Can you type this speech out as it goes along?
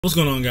What's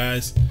going on,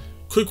 guys?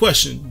 Quick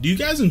question. Do you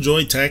guys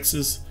enjoy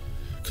taxes?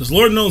 Because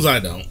Lord knows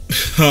I don't.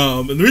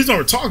 And the reason why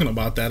we're talking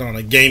about that on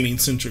a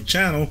gaming-centric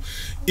channel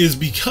is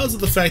because of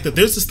the fact that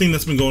there's this thing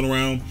that's been going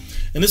around,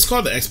 and it's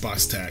called the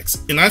Xbox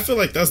tax. And I feel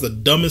like that's the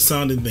dumbest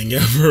sounding thing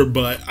ever,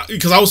 but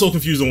because I was so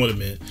confused on what it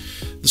meant.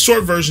 The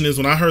short version is,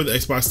 when I heard the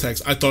Xbox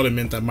tax, I thought it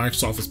meant that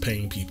Microsoft was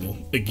paying people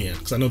again,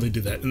 because I know they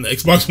did that in the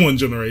Xbox One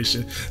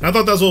generation. And I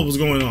thought that's what was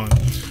going on.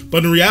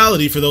 But in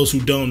reality, for those who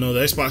don't know,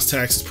 the Xbox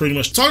tax is pretty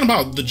much talking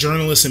about the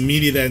journalists and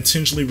media that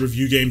intentionally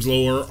review games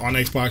lower on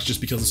Xbox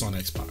just because it's on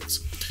Xbox.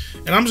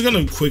 And I'm just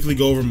going to quickly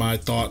go over my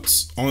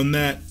thoughts on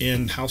that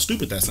and how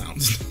stupid that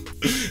sounds.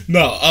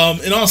 No,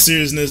 in all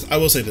seriousness, I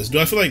will say this. Do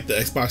I feel like the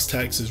Xbox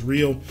tax is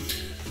real?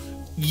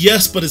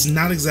 Yes, but it's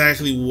not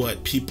exactly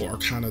what people are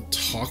kind of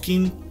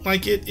talking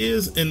like it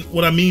is. And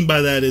what I mean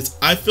by that is,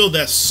 I feel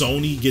that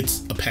Sony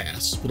gets a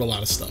pass with a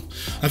lot of stuff.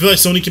 I feel like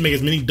Sony can make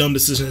as many dumb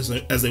decisions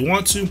as they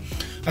want to.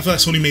 I feel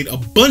like Sony made a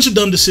bunch of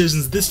dumb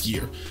decisions this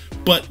year,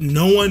 but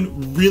no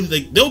one really,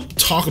 like, they'll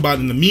talk about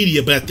it in the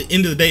media, but at the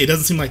end of the day, it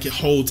doesn't seem like it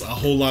holds a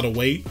whole lot of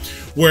weight.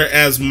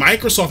 Whereas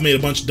Microsoft made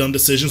a bunch of dumb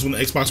decisions when the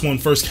Xbox One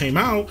first came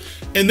out,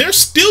 and they're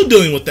still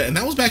dealing with that. And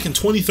that was back in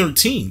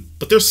 2013,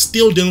 but they're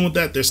still dealing with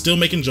that. They're still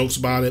making jokes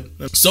about it.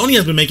 Sony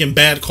has been making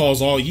bad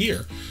calls all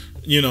year,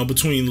 you know,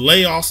 between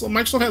layoffs. Well,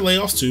 Microsoft had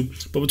layoffs too,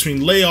 but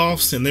between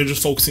layoffs and they're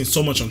just focusing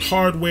so much on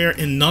hardware,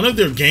 and none of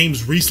their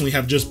games recently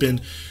have just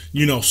been,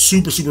 you know,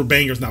 super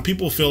bangers. Now,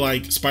 people feel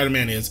like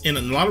Spider-Man is, and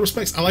in a lot of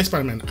respects, I like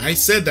Spider-Man. I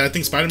said that I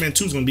think Spider-Man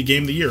 2 is going to be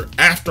game of the year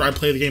after I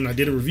played the game and I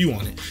did a review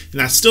on it.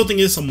 And I still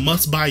think it's a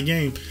must-buy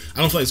game. I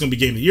don't feel like it's going to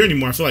be game of the year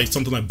anymore. I feel like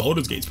something like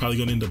Baldur's Gate is probably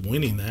going to end up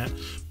winning that.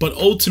 But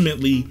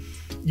ultimately,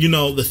 you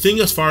know, the thing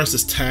as far as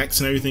this tax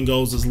and everything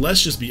goes is,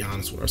 let's just be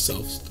honest with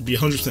ourselves, to be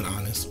 100%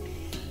 honest.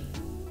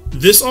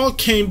 This all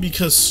came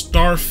because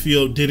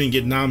Starfield didn't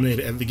get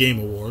nominated at the Game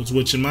Awards,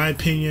 which in my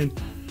opinion,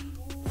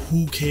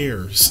 who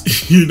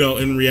cares? You know,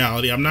 in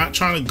reality, I'm not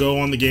trying to go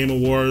on the Game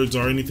Awards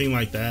or anything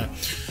like that,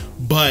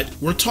 but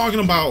we're talking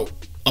about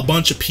a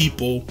bunch of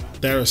people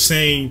that are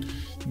saying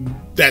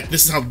that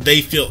this is how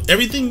they feel.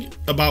 Everything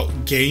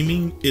about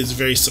gaming is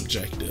very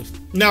subjective.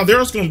 Now,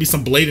 there's going to be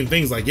some blatant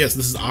things like, yes,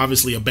 this is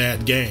obviously a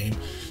bad game,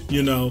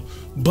 you know,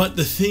 but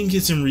the thing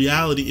is, in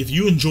reality, if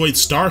you enjoyed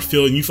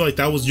Starfield and you feel like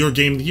that was your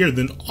game of the year,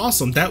 then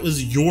awesome, that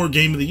was your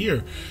game of the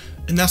year,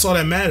 and that's all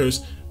that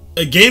matters.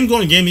 A game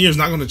going game of the year is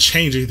not going to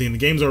change anything. The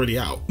game's already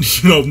out.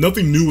 You know,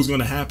 nothing new is going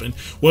to happen,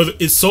 whether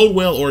it sold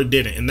well or it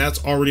didn't, and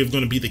that's already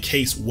going to be the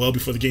case well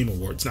before the Game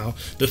Awards. Now,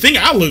 the thing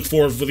I look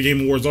for the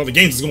Game Awards, all the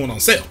games is going on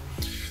sale.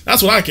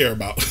 That's what I care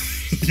about.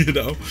 You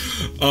know,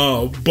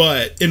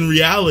 but in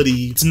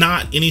reality, it's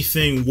not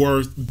anything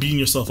worth beating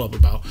yourself up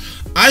about.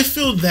 I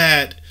feel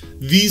that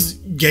these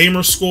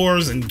gamer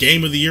scores and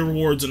Game of the Year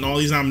awards and all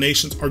these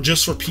nominations are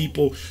just for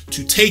people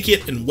to take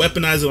it and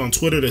weaponize it on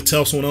Twitter to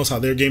tell someone else how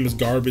their game is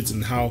garbage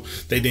and how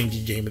they didn't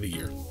get Game of the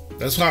Year.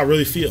 That's how I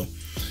really feel.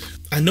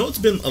 I know it's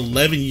been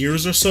 11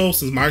 years or so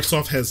since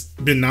Microsoft has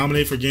been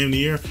nominated for Game of the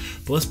Year,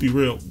 but let's be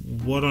real,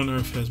 what on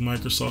earth has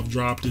Microsoft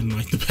dropped in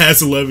like the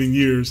past 11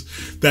 years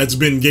that's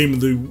been Game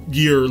of the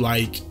Year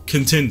like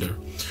contender?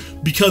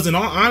 Because in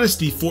all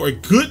honesty, for a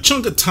good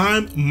chunk of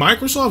time,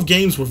 Microsoft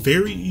games were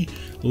very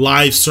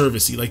live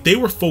servicey. Like, they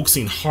were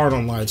focusing hard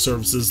on live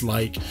services,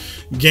 like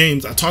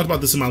games, I talked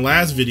about this in my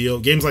last video,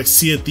 games like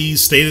Sea of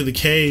Thieves, State of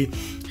Decay,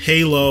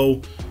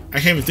 Halo. I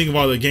can't even think of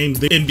all the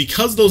games. And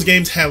because those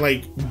games had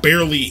like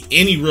barely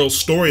any real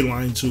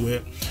storyline to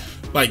it,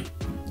 like,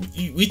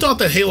 we thought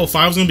that Halo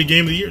 5 was gonna be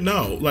Game of the Year.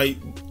 No, like,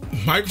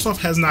 Microsoft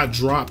has not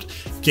dropped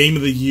Game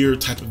of the Year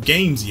type of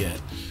games yet.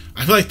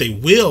 I feel like they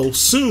will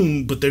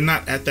soon, but they're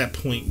not at that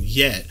point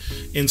yet.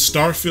 And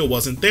Starfield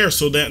wasn't there,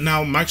 so that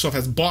now Microsoft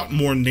has bought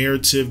more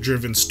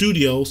narrative-driven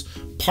studios,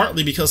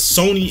 partly because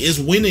Sony is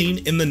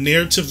winning in the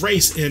narrative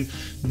race, and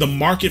the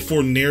market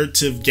for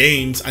narrative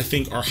games, I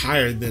think, are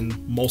higher than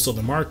most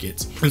other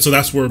markets. And so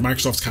that's where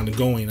Microsoft's kind of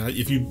going.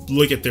 If you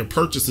look at their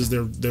purchases,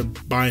 they're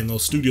buying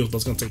those studios, but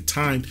it's going to take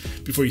time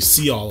before you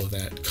see all of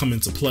that come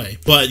into play.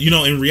 But, you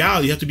know, in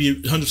reality, you have to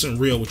be 100%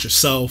 real with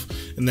yourself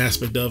in the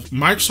aspect of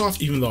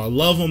Microsoft. Even though I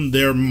love them,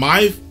 they're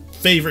my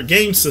favorite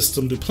game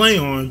system to play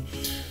on.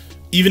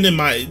 Even in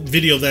my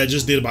video that I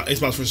just did about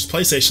Xbox versus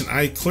PlayStation,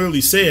 I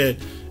clearly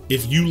said,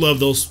 if you love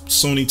those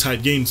Sony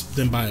type games,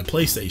 then buy a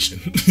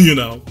PlayStation. You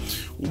know,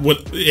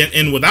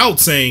 and without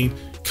saying,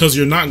 because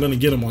you're not going to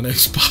get them on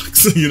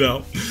Xbox, you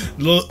know,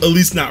 at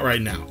least not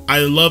right now. I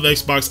love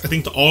Xbox. I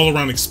think the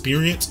all-around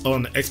experience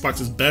on the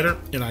Xbox is better,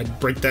 and I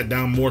break that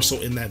down more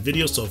so in that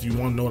video. So if you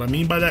want to know what I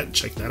mean by that,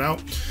 check that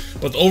out.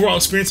 But the overall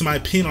experience, in my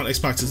opinion, on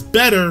Xbox is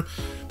better,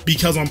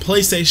 because on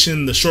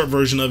PlayStation, the short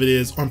version of it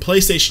is, on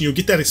PlayStation, you'll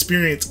get that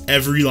experience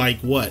every, like,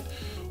 what,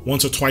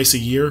 once or twice a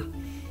year.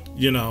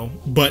 You know,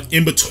 but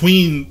in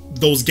between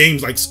those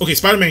games, like, okay,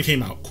 Spider-Man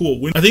came out,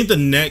 cool. I think the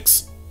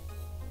next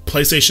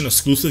PlayStation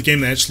exclusive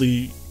game that I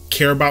actually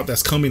care about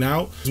that's coming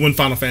out is when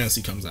Final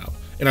Fantasy comes out,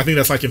 and I think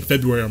that's like in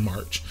February or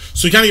March.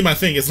 So you kind of get my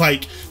thing. It's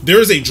like there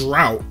is a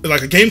drought.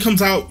 Like, a game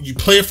comes out, you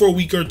play it for a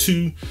week or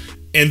two,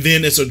 and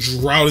then it's a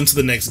drought into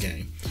the next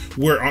game.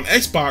 Where on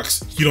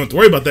Xbox, you don't have to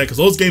worry about that because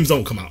those games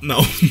don't come out.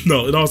 No,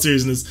 no, in all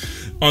seriousness,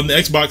 on the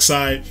Xbox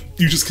side,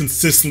 you just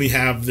consistently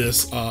have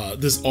this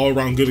this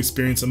all-around good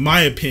experience, in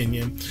my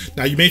opinion.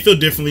 Now, you may feel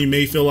differently. You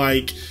may feel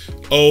like,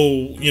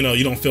 oh, you know,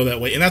 you don't feel that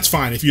way. And that's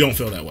fine if you don't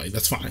feel that way.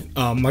 That's fine.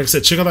 Like I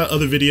said, check out that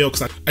other video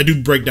because I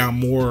do break down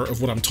more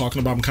of what I'm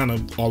talking about. I'm kind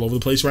of all over the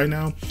place right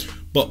now.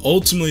 But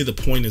ultimately, the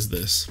point is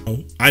this.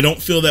 I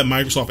don't feel that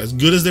Microsoft, as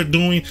good as they're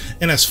doing,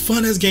 and as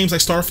fun as games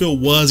like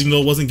Starfield was, even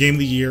though it wasn't Game of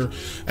the Year,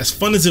 as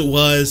fun as it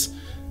was,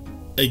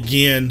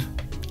 again,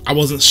 I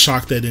wasn't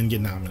shocked that it didn't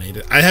get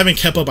nominated. I haven't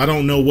kept up. I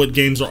don't know what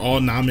games are all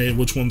nominated,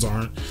 which ones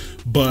aren't.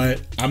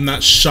 But I'm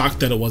not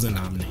shocked that it wasn't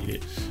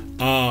nominated.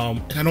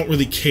 And I don't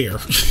really care.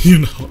 You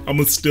know, I'm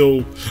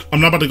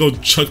not about to go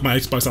chuck my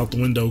Xbox out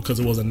the window because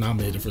it wasn't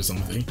nominated for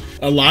something.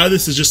 A lot of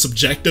this is just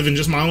subjective and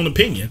just my own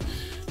opinion,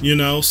 you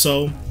know,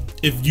 so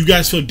if you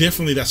guys feel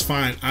differently, that's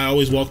fine. I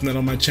always welcome that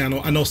on my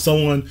channel. I know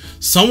someone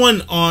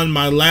on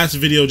my last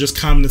video just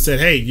commented and said,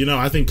 hey, you know,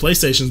 I think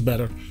PlayStation's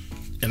better.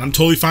 And I'm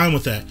totally fine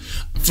with that.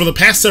 For the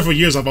past several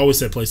years, I've always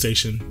said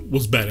PlayStation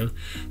was better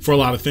for a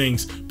lot of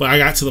things. But I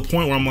got to the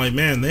point where I'm like,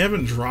 man, they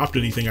haven't dropped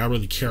anything I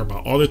really care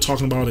about. All they're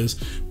talking about is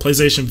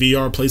PlayStation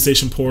VR,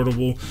 PlayStation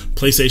Portable,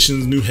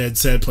 PlayStation's new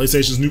headset,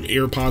 PlayStation's new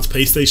AirPods,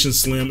 PlayStation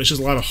Slim. It's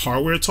just a lot of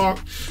hardware talk.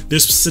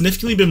 There's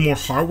significantly been more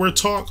hardware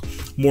talk,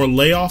 more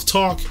layoff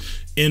talk,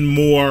 and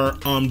more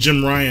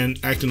Jim Ryan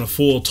acting a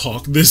fool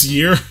talk this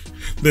year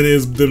than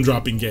is them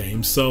dropping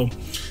games. So,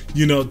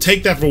 you know,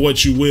 take that for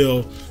what you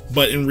will.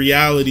 But in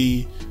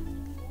reality,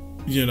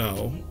 you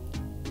know,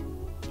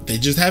 they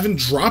just haven't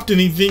dropped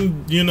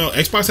anything. You know,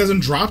 Xbox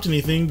hasn't dropped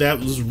anything that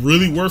was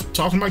really worth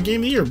talking about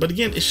Game of the Year. But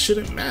again, it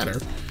shouldn't matter.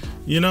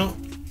 You know,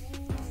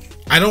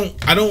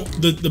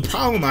 the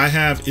problem I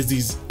have is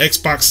these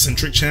Xbox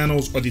centric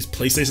channels or these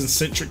PlayStation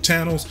centric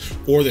channels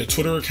or their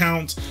Twitter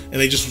accounts, and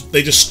they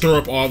just stir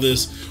up all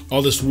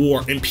this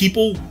war, and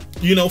people,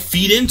 you know,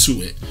 feed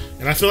into it.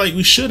 And I feel like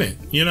we shouldn't,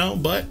 you know,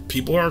 but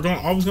people are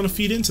always gonna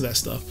feed into that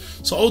stuff.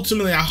 So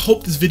ultimately, I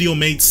hope this video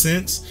made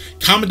sense.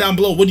 Comment down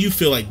below, what do you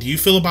feel like? How do you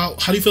feel about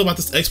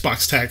this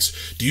Xbox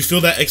tax? Do you feel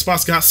that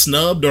Xbox got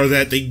snubbed or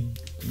that they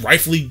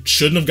rightfully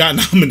shouldn't have gotten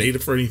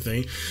nominated for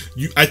anything?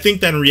 I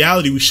think that in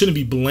reality, we shouldn't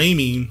be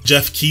blaming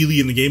Jeff Keighley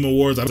in the Game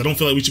Awards. I don't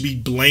feel like we should be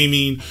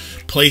blaming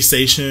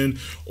PlayStation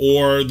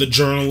or the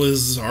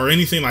journalists or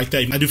anything like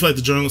that. I do feel like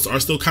the journalists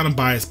are still kind of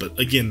biased, but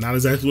again, not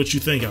exactly what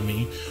you think, I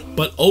mean.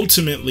 But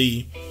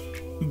ultimately,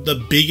 the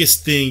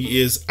biggest thing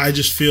is I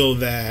just feel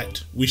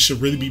that we should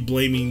really be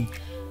blaming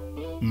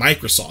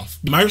Microsoft.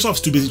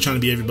 Microsoft's too busy trying to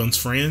be everyone's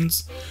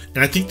friends,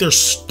 and I think they're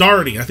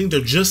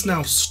just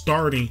now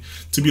starting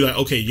to be like,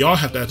 okay, y'all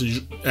have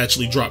to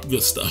actually drop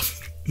good stuff.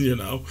 You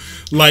know,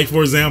 like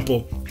for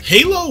example,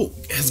 Halo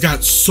has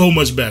got so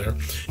much better,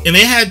 and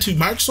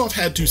Microsoft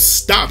had to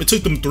stop. It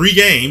took them 3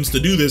 games to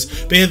do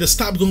this. They had to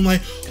stop going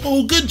like,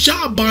 oh, good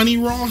job, Bonnie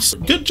Ross,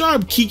 good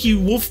job, Kiki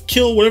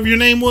Wolfkill, whatever your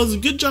name was,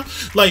 good job.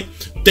 Like,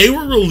 they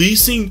were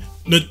releasing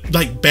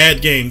like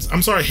bad games.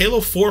 I'm sorry,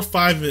 Halo 4,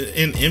 5,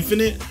 and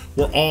Infinite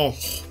were all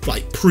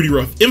like pretty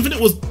rough. Infinite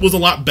was a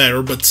lot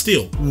better, but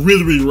still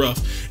really rough.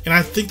 And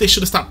I think they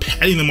should have stopped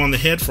patting them on the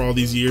head for all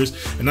these years.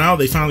 And now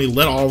they finally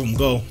let all of them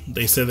go.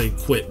 They said they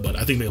quit, but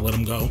I think they let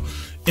them go.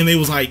 And they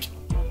was like,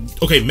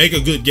 okay, make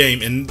a good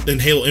game. And then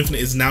Halo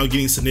Infinite is now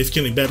getting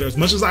significantly better. As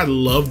much as I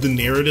love the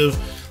narrative,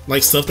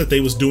 like stuff that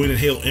they was doing in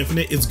Halo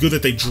Infinite, it's good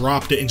that they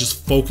dropped it and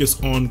just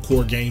focus on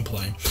core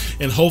gameplay.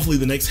 And hopefully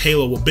the next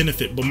Halo will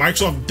benefit. But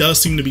Microsoft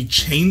does seem to be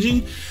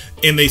changing,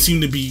 and they seem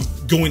to be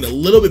going a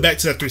little bit back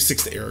to that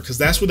 360 era, because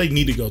that's where they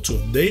need to go to.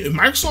 If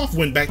Microsoft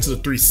went back to the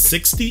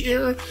 360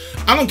 era,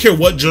 I don't care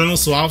what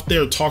journalists are out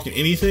there talking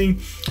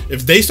anything.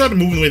 If they started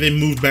moving the way they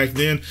moved back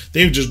then,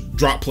 they would just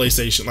drop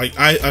PlayStation. Like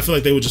I feel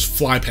like they would just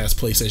fly past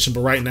PlayStation,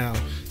 but right now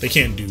they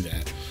can't do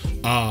that.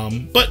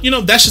 But you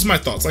know, that's just my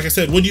thoughts. Like I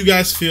said, what do you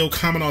guys feel?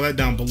 Comment all that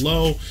down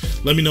below.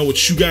 Let me know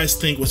what you guys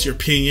think. What's your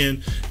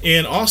opinion?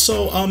 And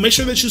also make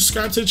sure that you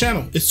subscribe to the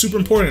channel. It's super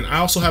important. I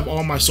also have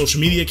all my social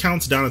media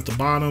accounts down at the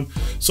bottom,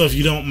 so if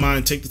you don't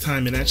mind, take the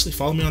time and actually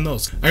follow me on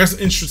those. I got some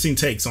interesting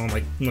takes on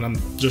like when I'm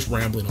just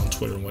rambling on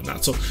Twitter and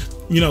whatnot, so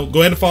you know,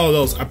 go ahead and follow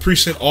those. I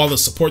appreciate all the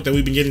support that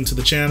we've been getting to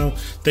the channel.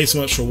 Thanks so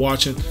much for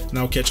watching, and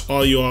I'll catch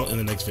all you all in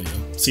the next video.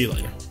 See you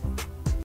later.